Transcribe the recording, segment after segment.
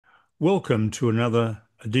Welcome to another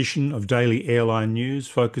edition of Daily Airline News,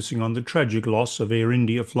 focusing on the tragic loss of Air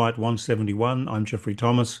India Flight 171. I'm Geoffrey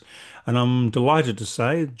Thomas, and I'm delighted to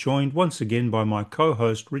say, joined once again by my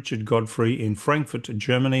co-host Richard Godfrey in Frankfurt,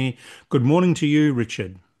 Germany. Good morning to you,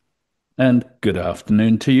 Richard. And good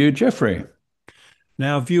afternoon to you, Geoffrey.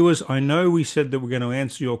 Now, viewers, I know we said that we're going to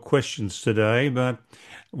answer your questions today, but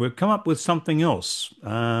we've come up with something else.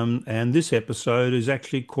 And this episode is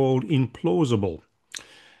actually called Implausible.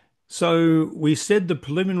 So we said the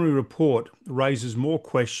preliminary report raises more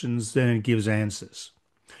questions than it gives answers.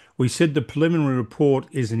 We said the preliminary report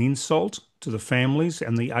is an insult to the families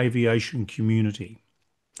and the aviation community.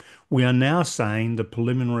 We are now saying the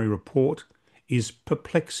preliminary report is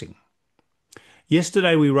perplexing.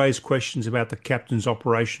 Yesterday we raised questions about the captain's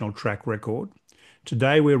operational track record.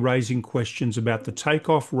 Today we're raising questions about the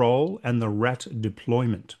takeoff roll and the RAT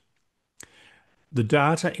deployment. The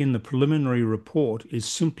data in the preliminary report is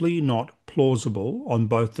simply not plausible on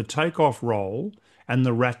both the takeoff roll and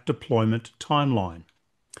the RAT deployment timeline.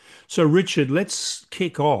 So, Richard, let's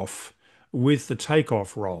kick off with the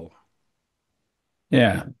takeoff roll.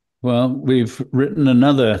 Yeah, well, we've written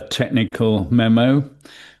another technical memo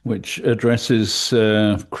which addresses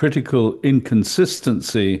critical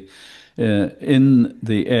inconsistency in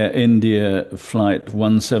the Air India Flight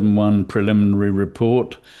 171 preliminary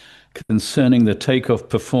report concerning the takeoff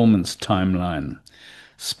performance timeline,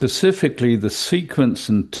 specifically the sequence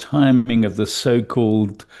and timing of the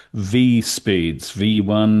so-called V speeds,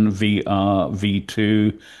 V1, VR,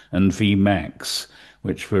 V2, and Vmax,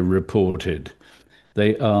 which were reported.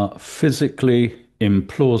 They are physically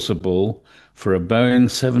implausible for a Boeing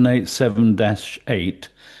 787-8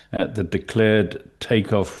 at the declared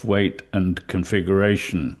takeoff weight and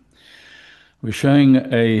configuration. We're showing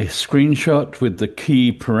a screenshot with the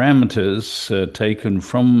key parameters taken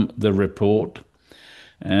from the report,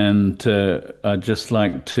 and I'd just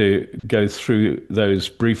like to go through those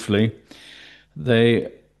briefly.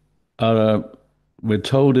 They are, we're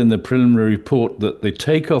told in the preliminary report that the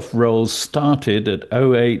takeoff rolls started at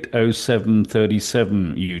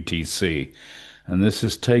 08:07:37 UTC, and this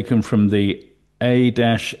is taken from the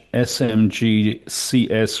A-SMG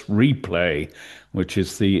CS replay, which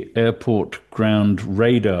is the airport ground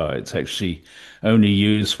radar. It's actually only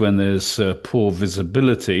used when there's poor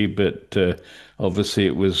visibility, but obviously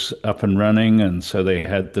it was up and running, and so they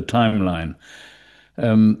had the timeline.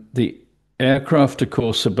 The aircraft, of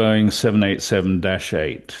course, a Boeing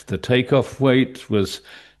 787-8. The takeoff weight was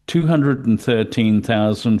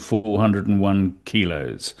 213,401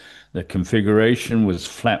 kilos. The configuration was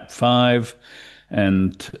flap 5,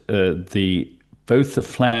 and the both the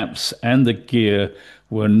flaps and the gear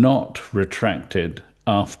were not retracted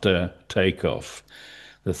after takeoff.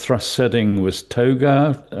 The thrust setting was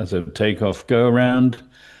toga as a takeoff go-around.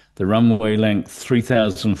 The runway length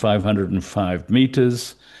 3,505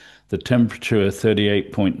 meters. The temperature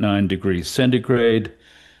 38.9 degrees centigrade.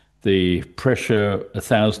 The pressure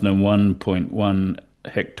 1001.1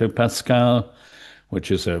 hectopascal,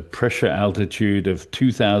 which is a pressure altitude of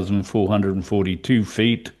 2,442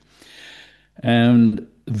 feet. And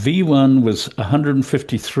V1 was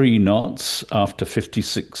 153 knots after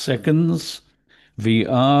 56 seconds.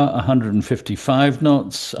 VR 155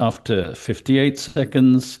 knots after 58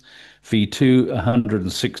 seconds. V2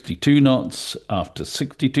 162 knots after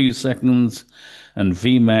 62 seconds. And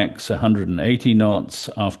Vmax 180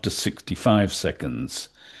 knots after 65 seconds.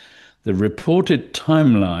 The reported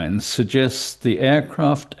timeline suggests the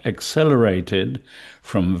aircraft accelerated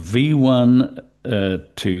from V1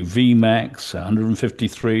 to Vmax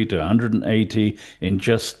 153 to 180 in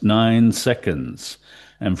just 9 seconds,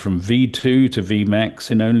 and from V2 to Vmax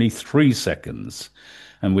in only 3 seconds.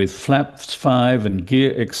 And with flaps 5 and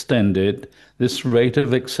gear extended, this rate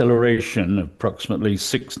of acceleration, approximately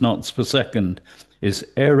 6 knots per second, is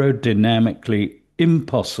aerodynamically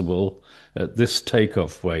impossible at this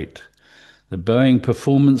takeoff weight. The Boeing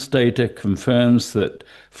performance data confirms that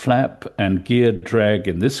flap and gear drag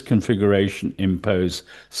in this configuration impose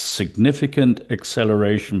significant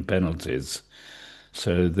acceleration penalties.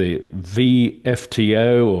 So the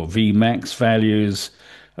VFTO or Vmax values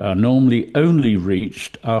are normally only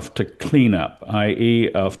reached after cleanup,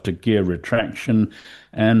 i.e., after gear retraction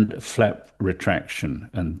and flap retraction,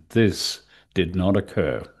 and this did not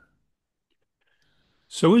occur.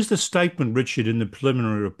 So is the statement, Richard, in the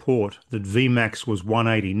preliminary report that Vmax was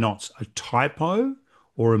 180 knots a typo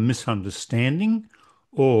or a misunderstanding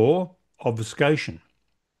or obfuscation?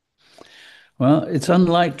 Well, it's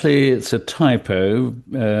unlikely it's a typo.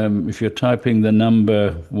 If you're typing the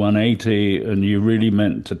number 180 and you really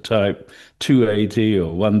meant to type 280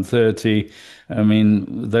 or 130, I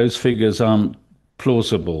mean, those figures aren't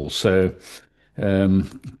plausible. So,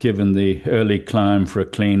 given the early climb for a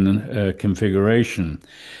clean configuration.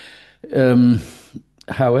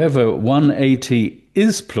 However, 180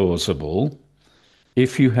 is plausible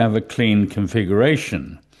if you have a clean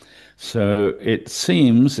configuration. So it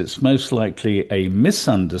seems it's most likely a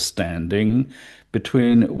misunderstanding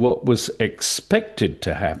between what was expected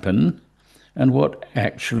to happen and what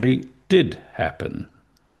actually did happen.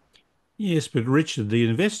 Yes, but Richard, the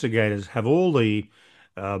investigators have all the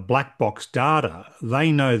black box data.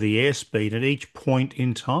 They know the airspeed at each point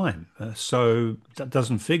in time. So that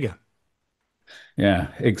doesn't figure. Yeah,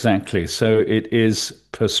 exactly. So it is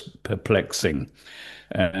perplexing.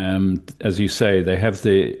 As you say, they have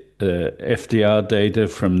the FDR data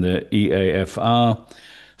from the EAFR.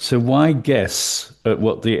 So why guess at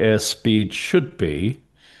what the airspeed should be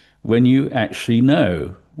when you actually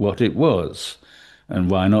know what it was?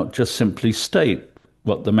 And why not just simply state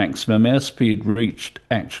what the maximum airspeed reached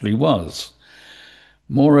actually was?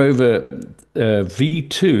 Moreover,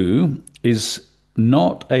 V2 is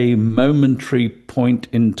not a momentary point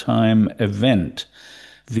in time event.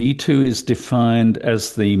 V2 is defined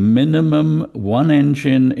as the minimum one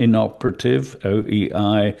engine inoperative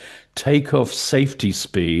OEI takeoff safety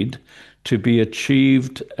speed to be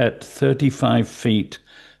achieved at 35 feet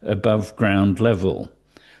above ground level.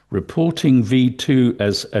 Reporting V2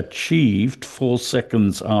 as achieved 4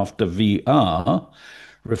 seconds after VR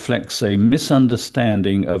reflects a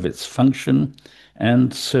misunderstanding of its function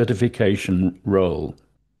and certification role.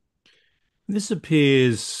 This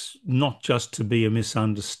appears not just to be a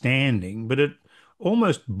misunderstanding, but it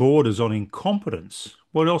almost borders on incompetence.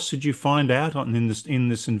 What else did you find out in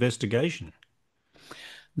this investigation?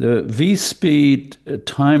 The V-speed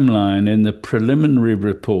timeline in the preliminary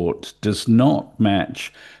report does not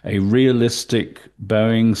match a realistic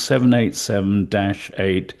Boeing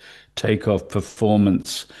 787-8 takeoff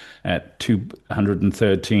performance at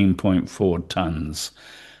 213.4 tons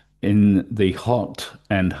in the hot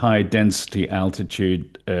and high density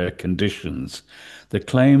altitude conditions. The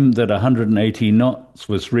claim that 180 knots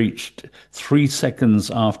was reached 3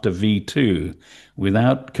 seconds after V2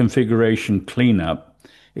 without configuration cleanup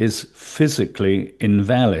is physically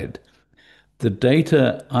invalid. The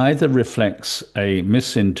data either reflects a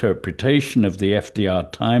misinterpretation of the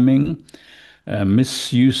FDR timing, a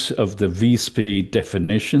misuse of the V-speed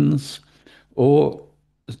definitions, or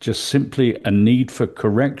just simply a need for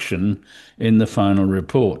correction in the final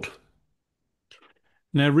report.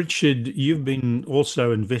 Now, Richard, you've been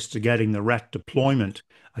also investigating the rat deployment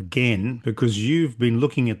again because you've been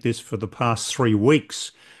looking at this for the past 3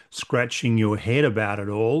 weeks, scratching your head about it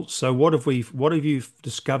all. So what have you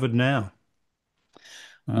discovered now?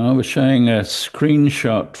 I was showing a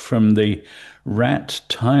screenshot from the rat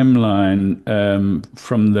timeline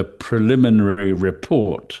from the preliminary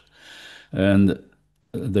report. And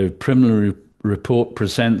the preliminary report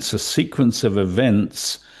presents a sequence of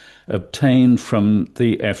events obtained from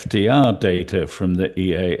the FDR data from the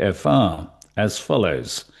EAFR as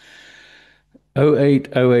follows.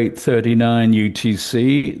 080839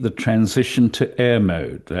 UTC, the transition to air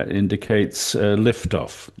mode, that indicates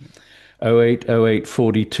liftoff.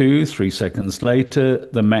 080842, 3 seconds later,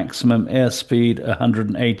 the maximum airspeed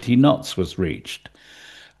 180 knots was reached.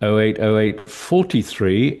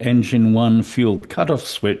 080843, engine 1 fuel cutoff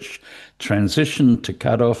switch, transition to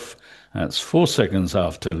cutoff, that's 4 seconds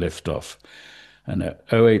after liftoff. And at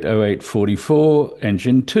 080844,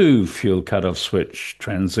 engine 2 fuel cutoff switch,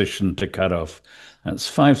 transition to cutoff, that's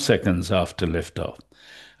 5 seconds after liftoff.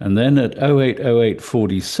 And then at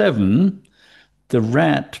 080847, the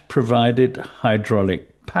rat provided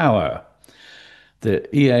hydraulic power. The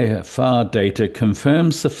EAFR data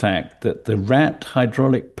confirms the fact that the rat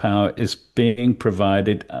hydraulic power is being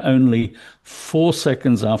provided only 4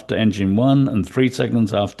 seconds after engine 1 and 3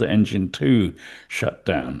 seconds after engine 2 shut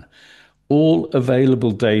down. All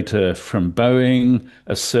available data from Boeing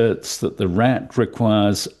asserts that the rat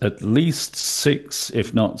requires at least 6,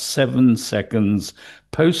 if not 7 seconds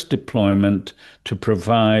post-deployment to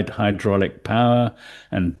provide hydraulic power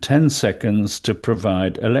and 10 seconds to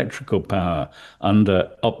provide electrical power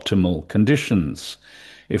under optimal conditions.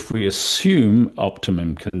 If we assume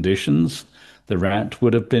optimum conditions, the rat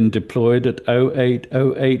would have been deployed at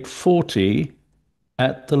 080840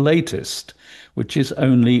 at the latest, which is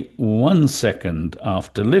only 1 second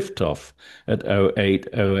after liftoff at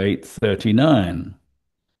 080839.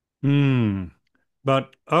 Hmm.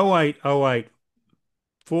 But 0808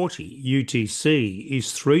 40 UTC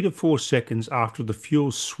is 3 to 4 seconds after the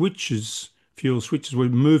fuel switches were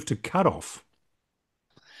moved to cutoff.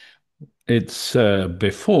 It's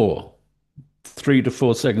before 3 to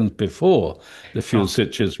 4 seconds before the fuel Oh,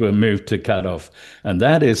 switches were moved to cutoff. And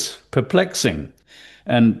that is perplexing.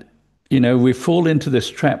 And, we fall into this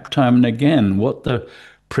trap time and again. What the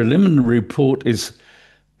preliminary report is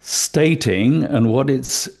stating and what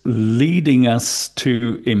it's leading us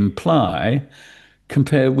to imply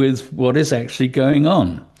compare with what is actually going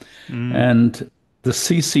on. mm, And the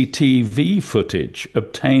CCTV footage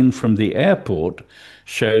obtained from the airport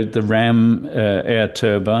showed the RAM air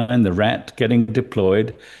turbine, the RAT, getting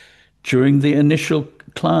deployed during the initial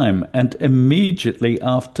climb and immediately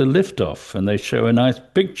after liftoff. And they show a nice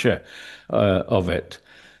picture of it.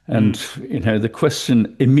 mm, And, the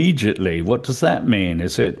question immediately, what does that mean?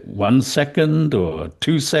 Is it 1 second or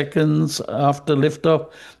 2 seconds after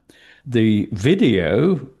liftoff? The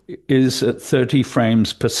video is at 30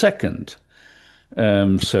 frames per second.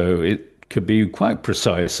 So it could be quite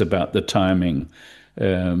precise about the timing.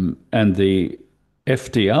 And the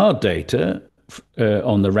FDR data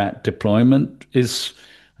on the RAT deployment is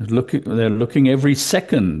they're looking every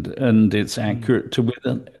second and it's mm, accurate to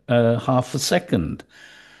within half a second.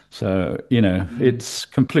 So, mm. it's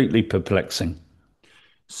completely perplexing.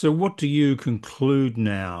 So, what do you conclude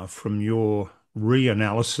now from your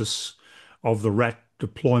reanalysis of the RAT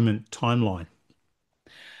deployment timeline?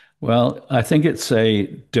 Well, I think it's a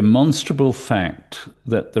demonstrable fact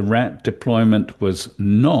that the RAT deployment was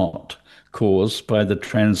not caused by the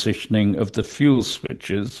transitioning of the fuel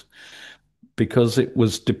switches because it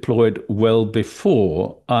was deployed well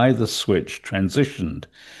before either switch transitioned.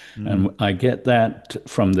 Mm. And I get that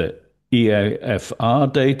from the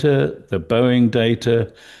EAFR data, the Boeing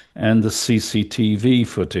data, and the CCTV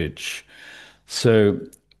footage. So,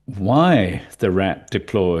 why the RAT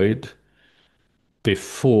deployed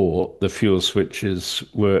before the fuel switches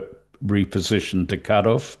were repositioned to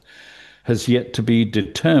cutoff has yet to be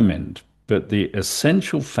determined. But the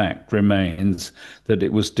essential fact remains that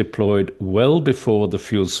it was deployed well before the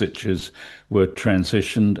fuel switches were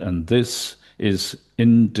transitioned, and this is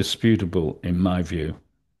indisputable in my view.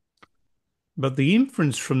 But the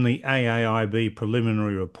inference from the AAIB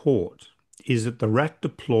preliminary report is that the RAT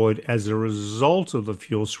deployed as a result of the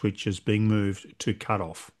fuel switches being moved to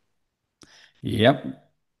cutoff.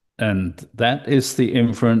 Yep. And that is the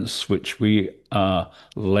inference which we are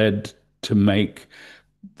led to make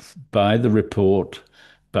by the report,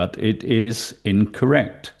 but it is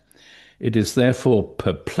incorrect. It is therefore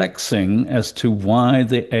perplexing as to why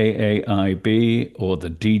the AAIB or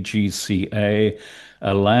the DGCA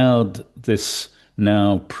allowed this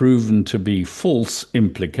now proven to be false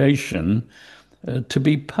implication to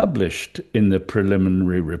be published in the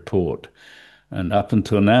preliminary report. And up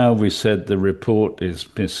until now, we said the report is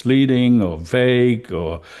misleading or vague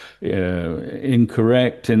or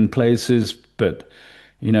incorrect in places. But,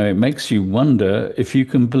 it makes you wonder if you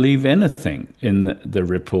can believe anything in the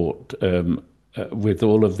report with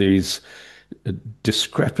all of these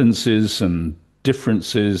discrepancies and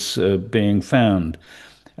differences being found.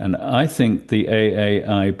 And I think the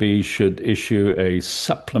AAIB should issue a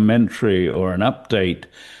supplementary or an update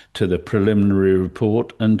to the preliminary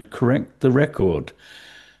report and correct the record.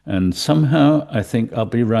 And somehow I think I'll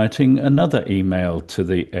be writing another email to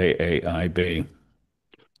the AAIB.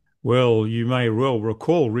 Well, you may well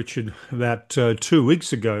recall, Richard, that 2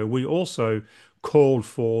 weeks ago we also called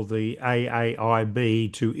for the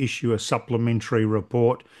AAIB to issue a supplementary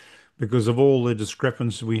report because of all the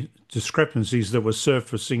discrepancies that were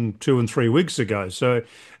surfacing 2 and 3 weeks ago. So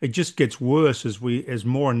it just gets worse as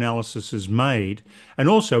more analysis is made, and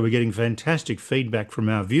also we're getting fantastic feedback from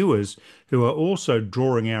our viewers who are also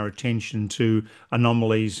drawing our attention to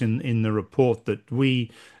anomalies in the report that we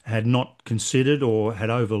had not considered or had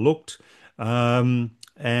overlooked. And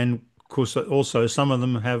of course, also some of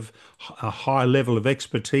them have a high level of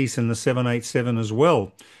expertise in the 787 as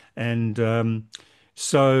well. And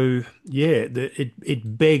so, yeah,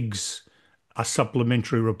 it begs a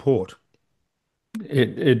supplementary report.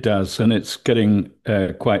 It does, and it's getting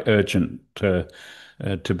quite urgent, to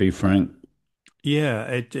be frank.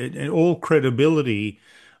 Yeah, all credibility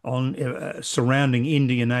on surrounding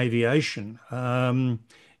Indian aviation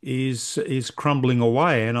is crumbling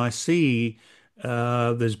away, and I see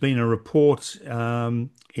there's been a report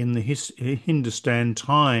in the Hindustan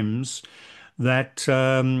Times that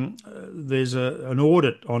there's an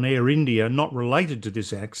audit on Air India not related to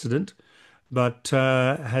this accident, but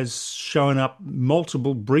has shown up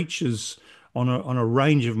multiple breaches on a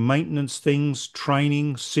range of maintenance things,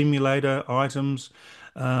 training, simulator items.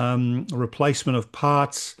 replacement of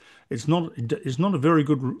parts. It's not a very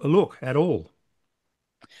good look at all.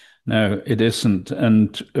 No, it isn't.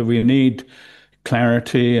 And we need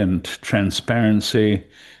clarity and transparency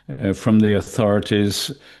from the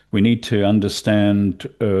authorities. We need to understand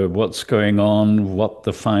what's going on, what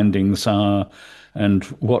the findings are, and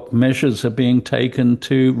what measures are being taken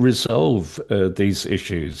to resolve these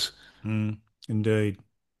issues. Mm, indeed.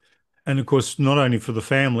 And of course, not only for the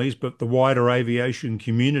families, but the wider aviation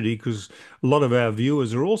community, because a lot of our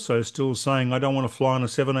viewers are also still saying, I don't want to fly on a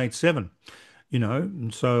 787,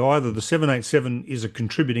 And so either the 787 is a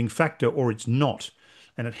contributing factor or it's not.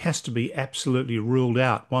 And it has to be absolutely ruled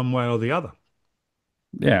out one way or the other.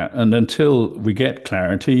 Yeah, and until we get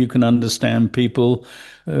clarity, you can understand people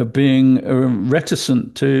being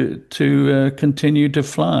reticent to continue to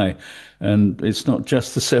fly. And it's not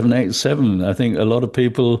just the 787. I think a lot of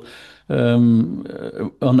people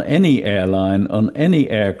on any airline, on any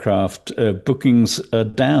aircraft, bookings are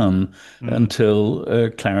down Mm,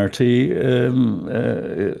 until clarity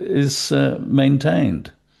is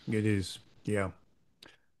maintained. it is. Yeah.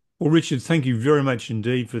 Well, Richard, thank you very much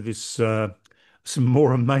indeed for this, some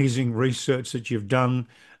more amazing research that you've done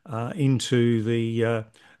into the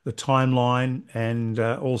timeline and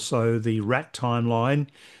also the rat timeline.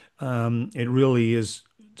 It really is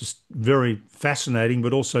just very fascinating,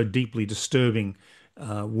 but also deeply disturbing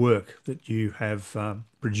work that you have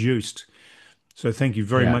produced. So thank you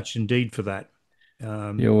very Yeah, much indeed for that.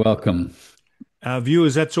 you're welcome. Our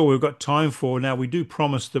viewers, that's all we've got time for. Now, we do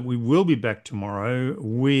promise that we will be back tomorrow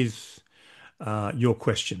with your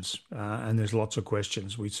questions. And there's lots of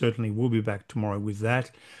questions. We certainly will be back tomorrow with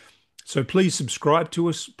that. So please subscribe to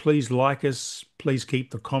us. Please like us. Please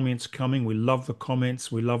keep the comments coming. We love the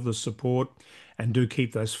comments. We love the support. And do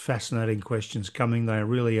keep those fascinating questions coming. They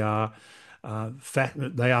really are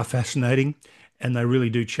they are fascinating and they really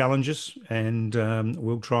do challenge us. And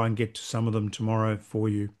we'll try and get to some of them tomorrow for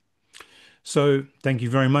you. So thank you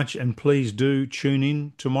very much. And please do tune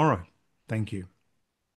in tomorrow. Thank you.